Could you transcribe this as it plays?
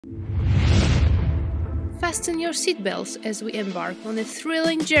fasten your seatbelts as we embark on a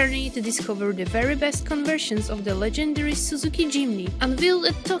thrilling journey to discover the very best conversions of the legendary Suzuki Jimny, unveiled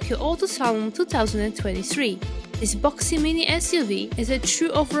at Tokyo Auto Salon 2023. This boxy mini SUV is a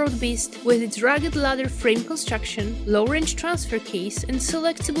true off-road beast with its rugged ladder frame construction, low-range transfer case and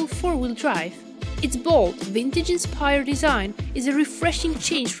selectable four-wheel drive. Its bold, vintage-inspired design is a refreshing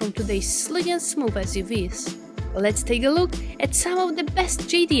change from today's slick and smooth SUVs. Let's take a look at some of the best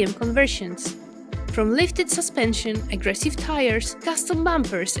JDM conversions. From lifted suspension, aggressive tires, custom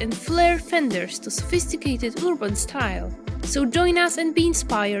bumpers and flare fenders to sophisticated urban style. So join us and be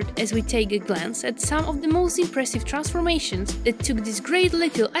inspired as we take a glance at some of the most impressive transformations that took this great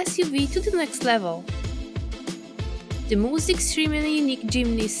little SUV to the next level. The most extreme and unique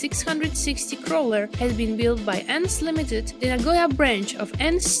Jimny 660 crawler has been built by Ns Limited, the Nagoya branch of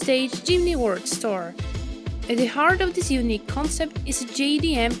N-Stage Jimny World Store. At the heart of this unique concept is a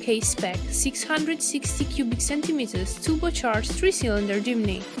JDM K-Spec 660 cubic centimeters turbocharged 3-cylinder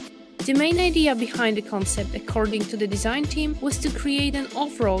Jimny. The main idea behind the concept, according to the design team, was to create an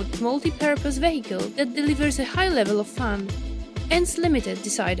off-road, multi-purpose vehicle that delivers a high level of fun. Ns Limited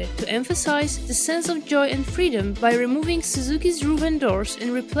decided to emphasize the sense of joy and freedom by removing Suzuki's Rowen doors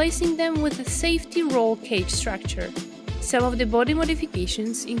and replacing them with a safety roll cage structure. Some of the body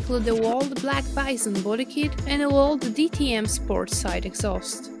modifications include the walled Black Bison body kit and a walled DTM Sport side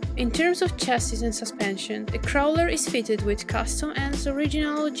exhaust. In terms of chassis and suspension, the crawler is fitted with Custom Ns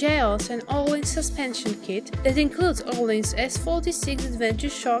original GAUS and all-in suspension kit that includes all-in's S46 Adventure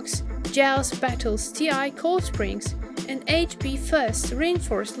shocks, GAUS Battles TI coil springs, and HB First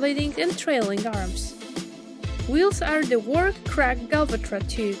reinforced leading and trailing arms. Wheels are the work-cracked Galvatra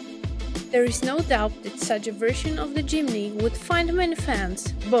 2. There is no doubt that such a version of the Jimny would find many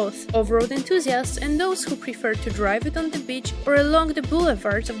fans, both off-road enthusiasts and those who prefer to drive it on the beach or along the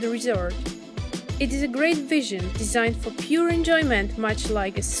boulevards of the resort. It is a great vision, designed for pure enjoyment, much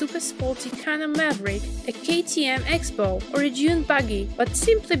like a super sporty Can-Am Maverick, a KTM X-Bow or a Dune buggy, but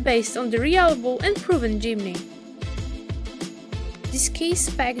simply based on the reliable and proven Jimny. This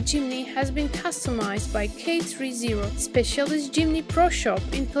K-Spec Jimny has been customized by K30 Specialist Jimny Pro Shop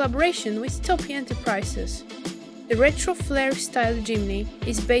in collaboration with TOPY Enterprises. The retro flare style Jimny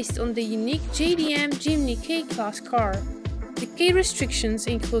is based on the unique JDM Jimny K-Class car. The K restrictions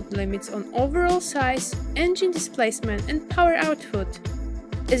include limits on overall size, engine displacement and power output.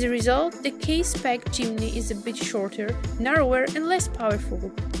 As a result, the K-Spec Jimny is a bit shorter, narrower and less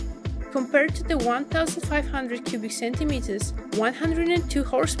powerful. Compared to the 1500 cubic centimeters, 102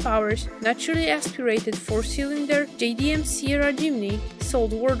 horsepower, naturally aspirated 4-cylinder JDM Sierra Jimny,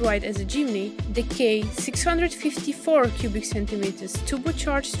 sold worldwide as a Jimny, the K 654 cubic centimeters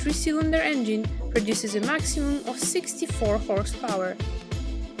turbocharged 3-cylinder engine produces a maximum of 64 horsepower.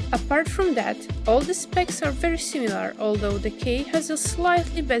 Apart from that, all the specs are very similar, although the K has a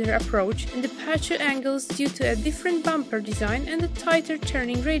slightly better approach and departure angles due to a different bumper design and a tighter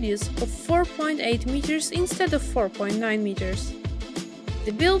turning radius of 4.8 meters instead of 4.9 meters.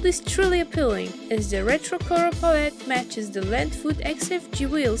 The build is truly appealing, as the retro color palette matches the LANDFOOT XFG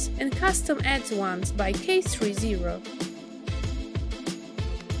wheels and custom adds ones by K30.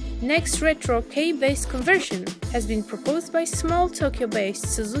 Next retro K-based conversion has been proposed by small Tokyo-based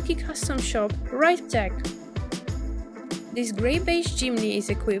Suzuki custom shop Ride+Tech. This grey-beige Jimny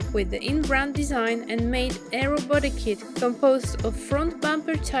is equipped with the in-brand design and made Aero body kit composed of front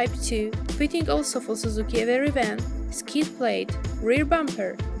bumper Type 2, fitting also for Suzuki Every van, skid plate, rear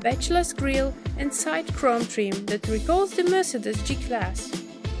bumper, batchless grille and side chrome trim that recalls the Mercedes G-Class.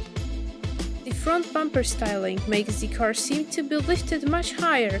 The front bumper styling makes the car seem to be lifted much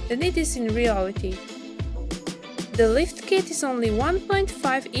higher than it is in reality. The lift kit is only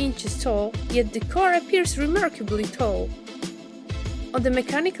 1.5 inches tall, yet the car appears remarkably tall. On the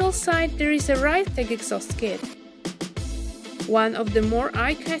mechanical side, there is a Ride+Tech exhaust kit. One of the more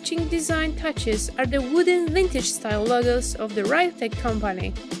eye-catching design touches are the wooden vintage-style logos of the Ride+Tech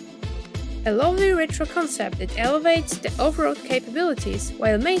company. A lovely retro concept that elevates the off-road capabilities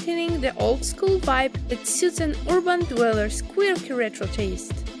while maintaining the old-school vibe that suits an urban dweller's quirky retro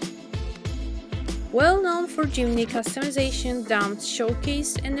taste. Well known for Jimny customization, dumps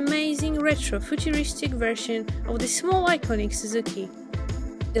showcase an amazing retro-futuristic version of the small iconic Suzuki.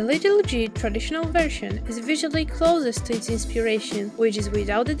 The Little G traditional version is visually closest to its inspiration, which is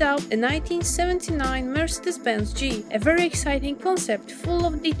without a doubt a 1979 Mercedes-Benz G, a very exciting concept full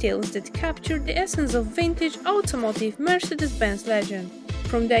of details that capture the essence of vintage automotive Mercedes-Benz legend.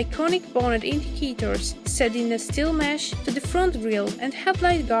 From the iconic bonnet indicators set in a steel mesh to the front grille and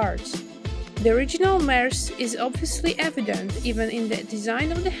headlight guards. The original Merce is obviously evident even in the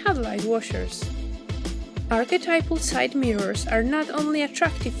design of the headlight washers. Archetypal side mirrors are not only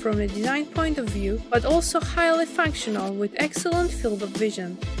attractive from a design point of view, but also highly functional with excellent field of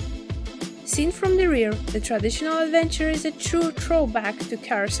vision. Seen from the rear, the traditional Aventura is a true throwback to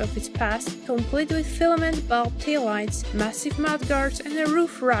cars of its past, complete with filament bulb taillights, massive mudguards and a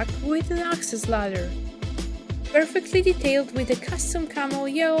roof rack with an access ladder. Perfectly detailed with a custom camo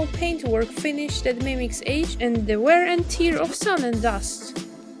yellow paintwork finish that mimics age and the wear and tear of sun and dust.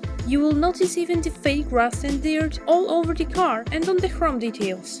 You will notice even the fake rust and dirt all over the car and on the chrome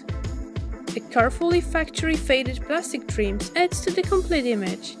details. The carefully factory faded plastic trims adds to the complete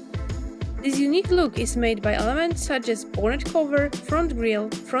image. This unique look is made by elements such as bonnet cover, front grille,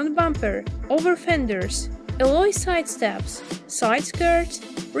 front bumper, over fenders, alloy side steps, side skirts,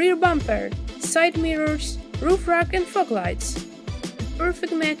 rear bumper, side mirrors, roof rack and fog lights. The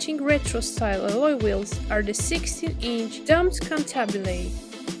perfect matching retro-style alloy wheels are the 16-inch dumped Cantabile.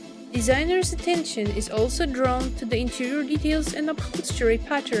 Designer's attention is also drawn to the interior details and upholstery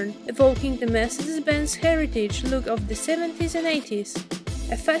pattern, evoking the Mercedes-Benz heritage look of the 70s and 80s,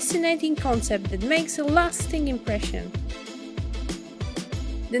 a fascinating concept that makes a lasting impression.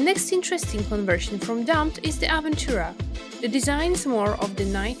 The next interesting conversion from dumped is the Aventura. The design is more of the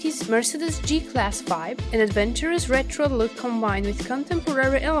 90s Mercedes G-Class vibe, and Aventura's retro look combined with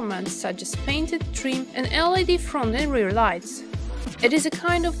contemporary elements such as painted trim and LED front and rear lights. It is a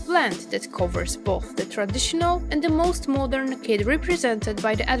kind of blend that covers both the traditional and the most modern kit represented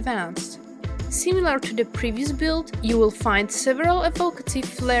by the advanced. Similar to the previous build, you will find several evocative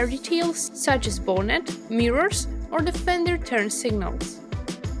flare details such as bonnet, mirrors or the fender turn signals.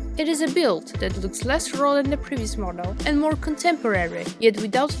 It is a build that looks less raw than the previous model and more contemporary, yet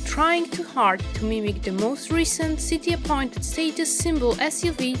without trying too hard to mimic the most recent city-appointed status symbol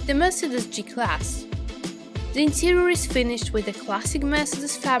SUV, the Mercedes G-Class. The interior is finished with a classic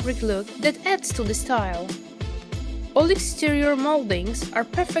Mercedes fabric look that adds to the style. All exterior moldings are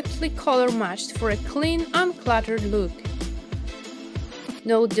perfectly color-matched for a clean, uncluttered look.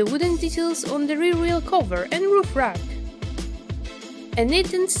 Note the wooden details on the rear wheel cover and roof rack. A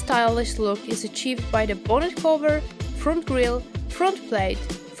neat and stylish look is achieved by the bonnet cover, front grille, front plate,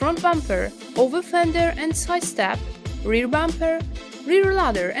 front bumper, over fender and side step, rear bumper, rear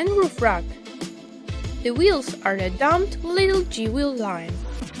ladder and roof rack. The wheels are the dumped little G wheel line.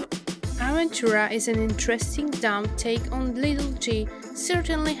 Aventura is an interesting dumped take on little G,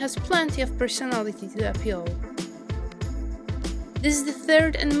 certainly has plenty of personality to appeal. This is the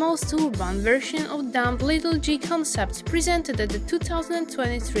third and most urban version of dumped little G concepts presented at the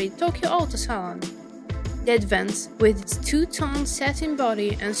 2023 Tokyo Auto Salon. The Advance, with its two-tone satin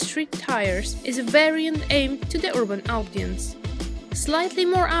body and street tires, is a variant aimed to the urban audience. Slightly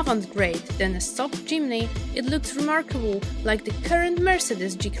more avant-garde than a stock Jimny, it looks remarkable like the current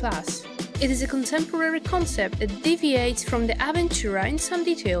Mercedes G-Class. It is a contemporary concept that deviates from the Aventura in some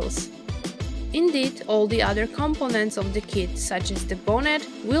details. Indeed, all the other components of the kit, such as the bonnet,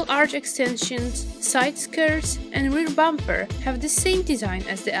 wheel arch extensions, side skirts and rear bumper, have the same design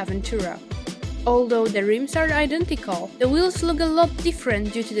as the Aventura. Although the rims are identical, the wheels look a lot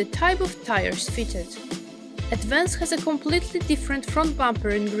different due to the type of tires fitted. Advance has a completely different front bumper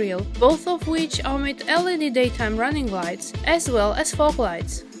and grille, both of which omit LED daytime running lights, as well as fog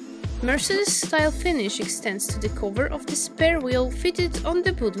lights. Mercedes-style finish extends to the cover of the spare wheel fitted on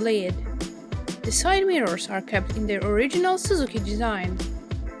the boot lid. The side mirrors are kept in their original Suzuki design.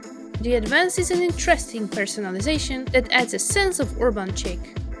 The Advance is an interesting personalization that adds a sense of urban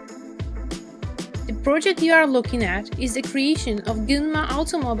chic. The project you are looking at is the creation of Gunma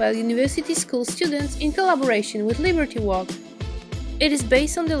Automobile University School students in collaboration with Liberty Walk. It is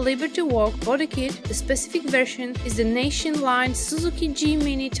based on the Liberty Walk body kit. The specific version is the nation-line Suzuki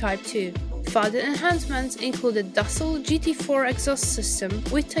Jimny Type 2. Further enhancements include a docile GT4 exhaust system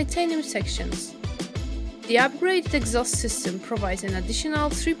with titanium sections. The upgraded exhaust system provides an additional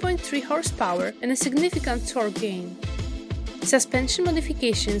 3.3 horsepower and a significant torque gain. Suspension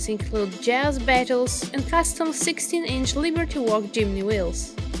modifications include GAUS battles and custom 16-inch Liberty Walk Jimny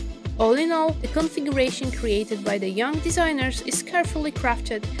wheels. All in all, the configuration created by the young designers is carefully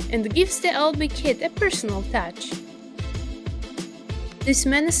crafted and gives the LB kit a personal touch. This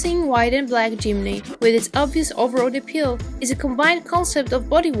menacing white and black Jimny, with its obvious off-road appeal, is a combined concept of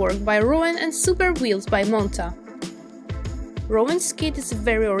bodywork by Rowen and super wheels by Monza. Rowen's kit is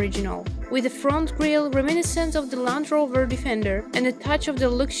very original, with a front grille reminiscent of the Land Rover Defender and a touch of the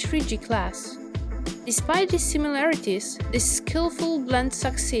luxury G-Class. Despite these similarities, this skillful blend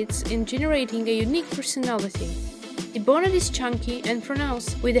succeeds in generating a unique personality. The bonnet is chunky and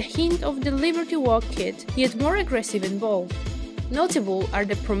pronounced, with a hint of the Liberty Walk kit, yet more aggressive and bold. Notable are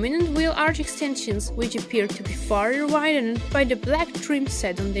the prominent wheel arch extensions, which appear to be further widened by the black trim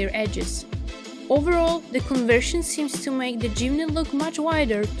set on their edges. Overall, the conversion seems to make the Jimny look much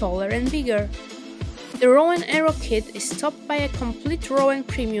wider, taller and bigger. The Rowen Aero kit is topped by a complete Rowen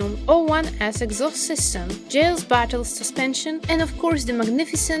Premium 01S exhaust system, GAUS battle suspension, and of course the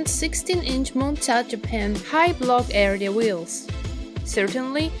magnificent 16-inch Monza Japan high block area wheels.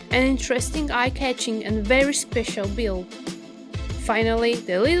 Certainly an interesting, eye-catching and very special build. Finally,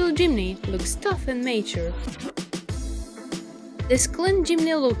 the little Jimny looks tough and mature. This clean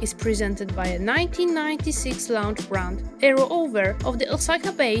Jimny look is presented by a 1996 launch brand, Aero of the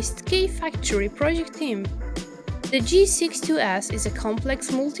Osaka-based K-Factory project team. The G62S is a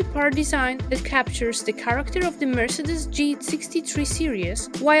complex multi-part design that captures the character of the Mercedes G63 series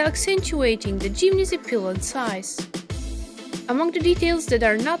while accentuating the Jimny's appeal and size. Among the details that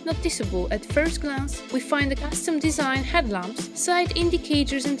are not noticeable at first glance, we find the custom design headlamps, side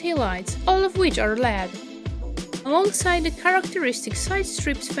indicators and taillights, all of which are LED. Alongside the characteristic side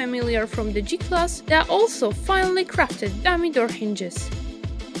strips familiar from the G-Class, there are also finely crafted dummy door hinges.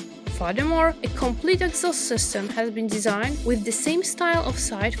 Furthermore, a complete exhaust system has been designed with the same style of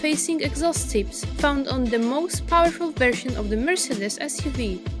side-facing exhaust tips found on the most powerful version of the Mercedes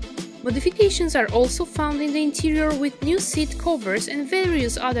SUV. Modifications are also found in the interior with new seat covers and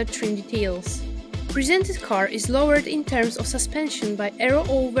various other trim details. Presented car is lowered in terms of suspension by Aero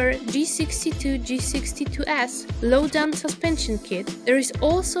G62 G62S low-down suspension kit. There is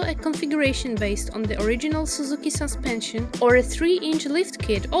also a configuration based on the original Suzuki suspension or a 3-inch lift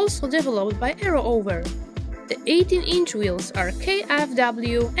kit also developed by Aero. The 18-inch wheels are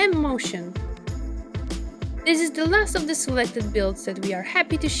KFW M Motion. This is the last of the selected builds that we are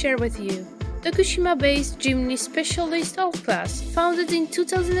happy to share with you. Tokushima-based Jimny specialist Outclass, founded in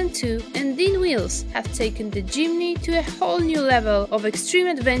 2002, and Dean Wheels have taken the Jimny to a whole new level of extreme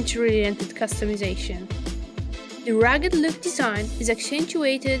adventure-oriented customization. The rugged look design is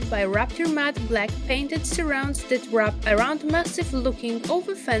accentuated by Raptor matte black painted surrounds that wrap around massive-looking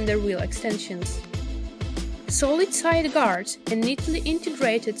over-fender wheel extensions. Solid side guards, a neatly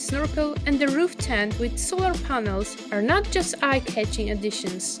integrated snorkel, and the roof tent with solar panels are not just eye-catching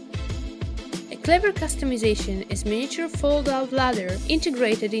additions. A clever customization is miniature fold-out ladder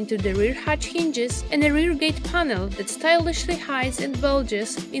integrated into the rear hatch hinges and a rear gate panel that stylishly hides and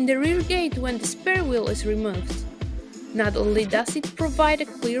bulges in the rear gate when the spare wheel is removed. Not only does it provide a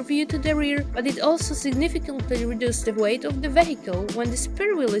clear view to the rear, but it also significantly reduces the weight of the vehicle when the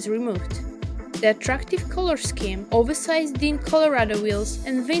spare wheel is removed. The attractive color scheme, oversized Dean Colorado wheels,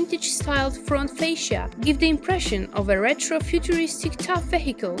 and vintage-styled front fascia give the impression of a retro-futuristic tough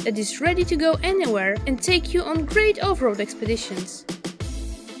vehicle that is ready to go anywhere and take you on great off-road expeditions.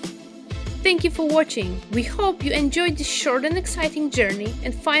 Thank you for watching. We hope you enjoyed this short and exciting journey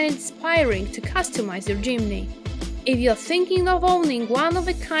and find it inspiring to customize your Jimny. If you are thinking of owning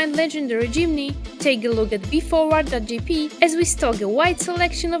one-of-a-kind legendary Jimny, take a look at bforward.jp as we stock a wide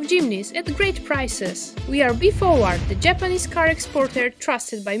selection of Jimnys at great prices. We are bforward, the Japanese car exporter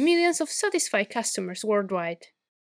trusted by millions of satisfied customers worldwide.